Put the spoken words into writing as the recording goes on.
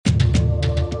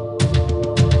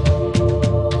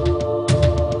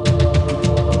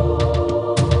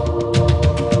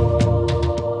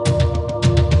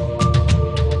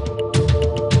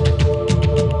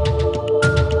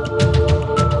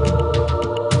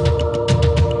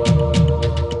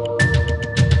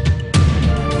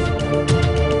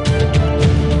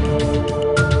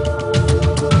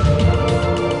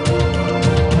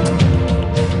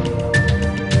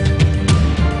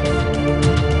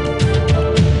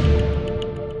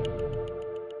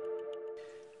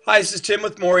Hi, this is Tim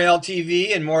with Moriel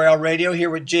TV and Moriel Radio here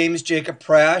with James Jacob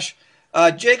Prasch.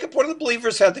 Jacob, one of the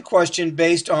believers had the question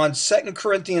based on 2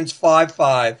 Corinthians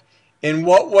 5:5. In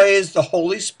what way is the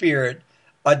Holy Spirit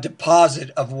a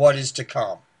deposit of what is to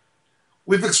come?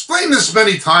 We've explained this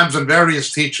many times in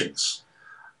various teachings.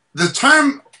 The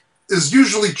term is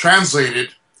usually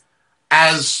translated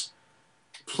as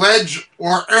pledge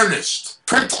or earnest.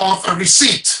 Print off a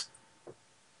receipt.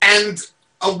 And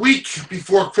a week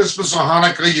before Christmas or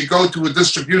Hanukkah, you go to a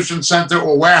distribution center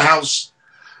or warehouse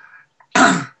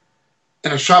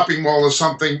in a shopping mall or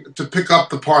something to pick up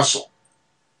the parcel.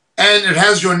 And it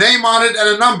has your name on it and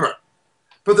a number.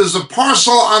 But there's a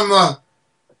parcel on the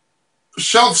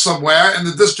shelf somewhere in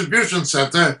the distribution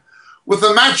center with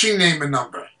a matching name and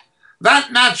number.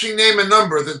 That matching name and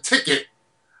number, the ticket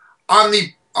on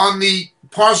the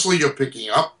parcel you're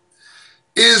picking up,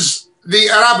 is the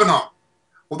Arabanon.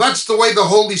 Well, that's the way the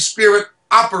Holy Spirit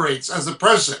operates as a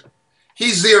person.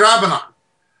 He's the Arabanon.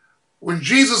 When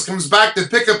Jesus comes back to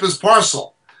pick up his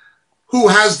parcel, who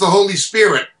has the Holy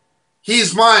Spirit?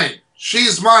 He's mine.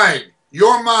 She's mine.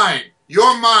 You're mine.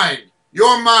 You're mine.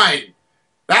 You're mine.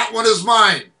 That one is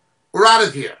mine. We're out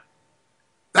of here.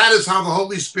 That is how the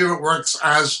Holy Spirit works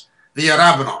as the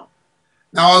Arabanon.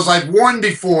 Now, as I've warned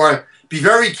before, be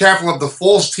very careful of the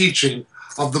false teaching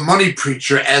of the money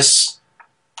preacher S.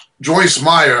 Joyce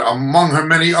Meyer, among her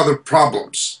many other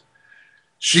problems.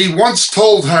 She once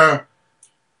told her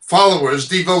followers,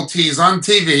 devotees on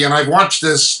TV, and I've watched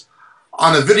this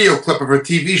on a video clip of her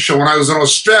TV show when I was in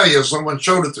Australia. Someone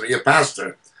showed it to me, a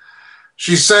pastor.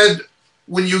 She said,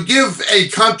 when you give a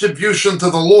contribution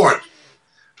to the Lord,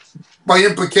 by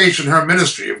implication her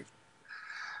ministry,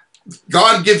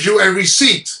 God gives you a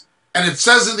receipt. And it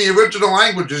says in the original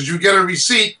languages, you get a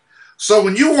receipt. So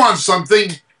when you want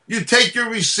something, you take your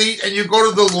receipt and you go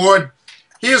to the Lord.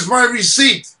 Here's my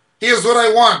receipt. Here's what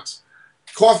I want.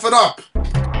 Cough it up.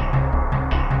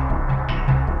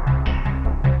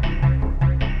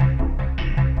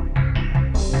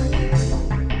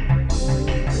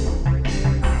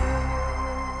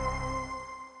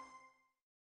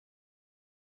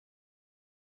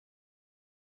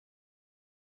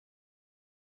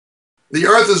 The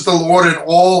earth is the Lord and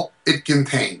all it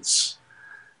contains.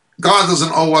 God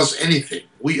doesn't owe us anything.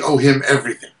 We owe him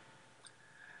everything.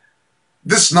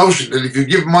 This notion that if you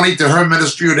give money to her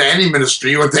ministry or to any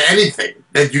ministry or to anything,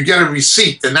 that you get a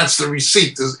receipt, and that's the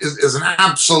receipt, is an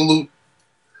absolute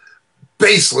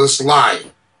baseless lie.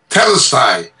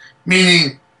 Telestai,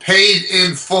 meaning paid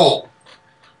in full,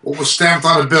 what was stamped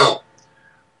on a bill.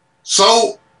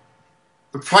 So,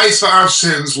 the price for our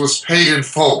sins was paid in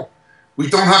full. We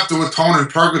don't have to atone in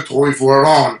purgatory for our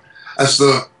own, as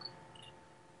the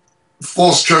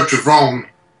false Church of Rome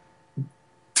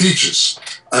teaches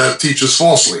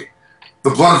falsely. The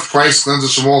blood of Christ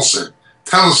cleanses from all sin.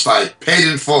 Telestai, paid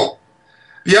in full.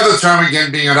 The other term,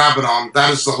 again, being Arabanon,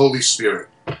 that is the Holy Spirit.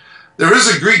 There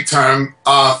is a Greek term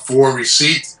for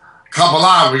receipt,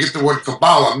 Kabbalah. We get the word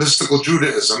Kabbalah, mystical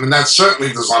Judaism, and that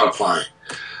certainly does not apply.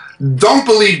 Don't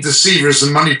believe deceivers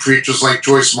and money preachers like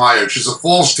Joyce Meyer. She's a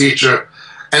false teacher,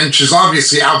 and she's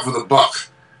obviously out for the buck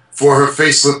for her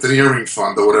facelift and earring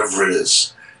fund or whatever it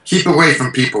is. Keep away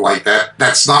from people like that.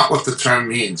 That's not what the term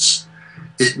means.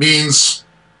 It means,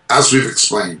 as we've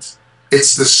explained,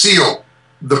 it's the seal,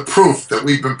 the proof that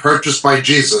we've been purchased by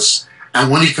Jesus,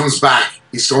 and when he comes back,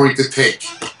 he's going to take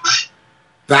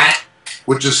that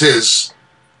which is his.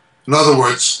 In other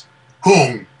words,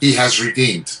 whom he has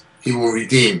redeemed. He will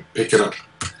redeem, pick it up.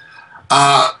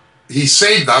 He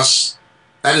saved us,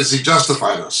 that is, he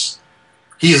justified us.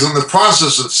 He is in the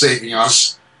process of saving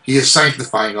us. He is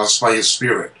sanctifying us by his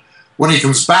Spirit. When he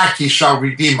comes back, he shall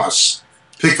redeem us.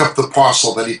 Pick up the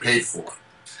parcel that he paid for.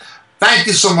 Thank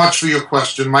you so much for your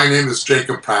question. My name is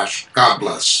Jacob Prasch. God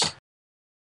bless.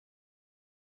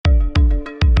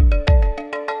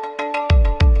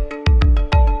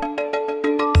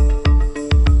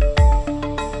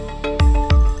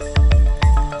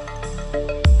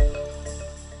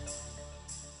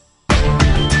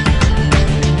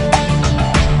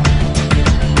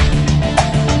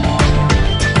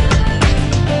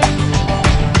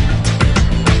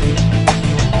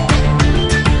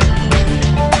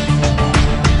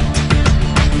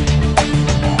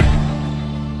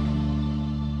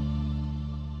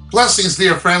 Blessings,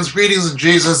 dear friends. Greetings in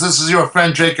Jesus. This is your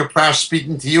friend Jacob Prasch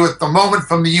speaking to you at the moment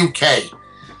from the UK.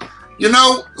 You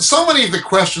know, so many of the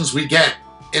questions we get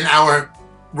in our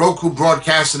Roku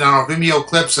broadcasts and our Vimeo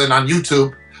clips and on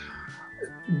YouTube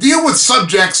deal with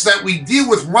subjects that we deal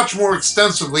with much more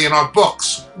extensively in our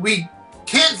books. We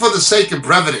can't, for the sake of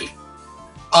brevity,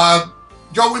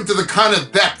 go into the kind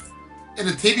of depth in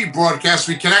a TV broadcast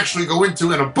we can actually go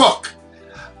into in a book.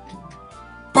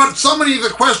 But so many of the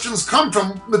questions come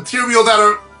from material that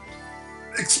are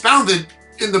expounded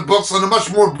in the books on a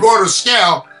much more broader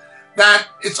scale that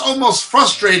it's almost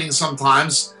frustrating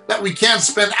sometimes that we can't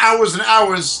spend hours and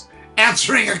hours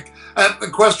answering the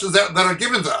questions that are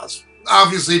given to us.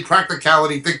 Obviously,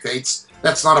 practicality dictates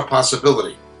that's not a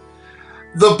possibility.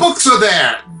 The books are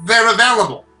there. They're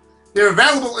available. They're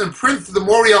available in print through the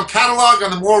Moriel catalog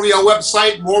on the Moriel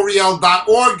website,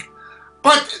 moriel.org.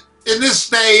 But in this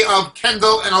day of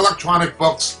Kindle and electronic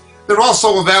books, they're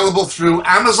also available through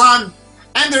Amazon,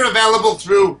 and they're available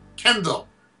through Kindle.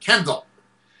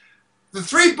 The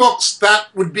three books that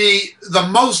would be the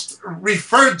most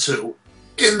referred to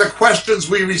in the questions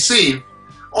we receive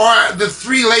are the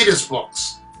three latest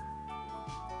books.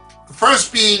 The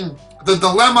first being The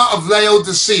Dilemma of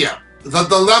Laodicea. The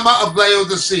Dilemma of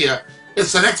Laodicea.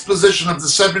 It's an exposition of the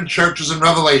seven churches in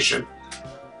Revelation,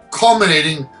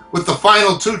 culminating with the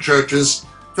final two churches,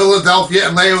 Philadelphia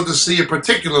and Laodicea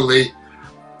particularly,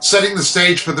 setting the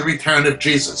stage for the return of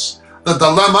Jesus. The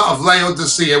Dilemma of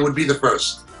Laodicea would be the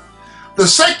first. The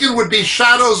second would be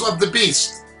Shadows of the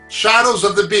Beast. Shadows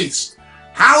of the Beast.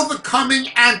 How the coming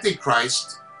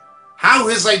Antichrist, how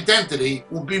his identity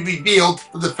will be revealed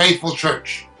to the faithful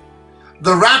church.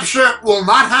 The rapture will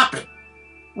not happen.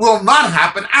 Will not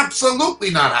happen, absolutely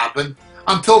not happen,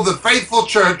 until the faithful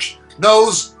church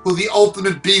knows who the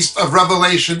ultimate beast of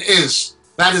Revelation is.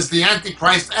 That is the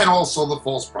Antichrist and also the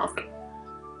false prophet.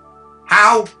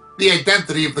 How the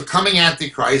identity of the coming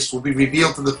Antichrist will be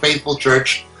revealed to the faithful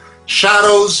church.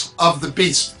 Shadows of the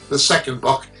Beast, the second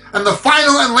book. And the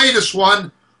final and latest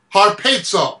one,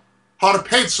 Harpazo.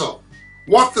 Harpazo.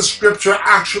 What the scripture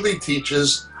actually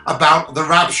teaches about the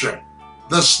rapture,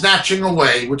 the snatching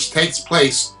away which takes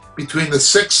place between the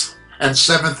 6th and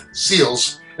 7th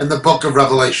seals in the book of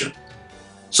Revelation.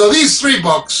 So these three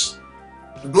books,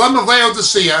 The Dilemma of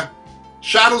Laodicea,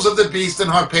 Shadows of the Beast, and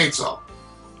Harpazo,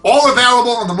 all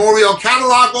available on the Moriel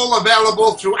catalog, all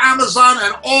available through Amazon,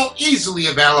 and all easily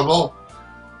available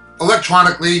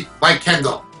electronically by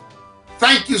Kindle.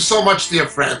 Thank you so much, dear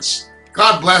friends.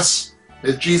 God bless.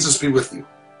 May Jesus be with you.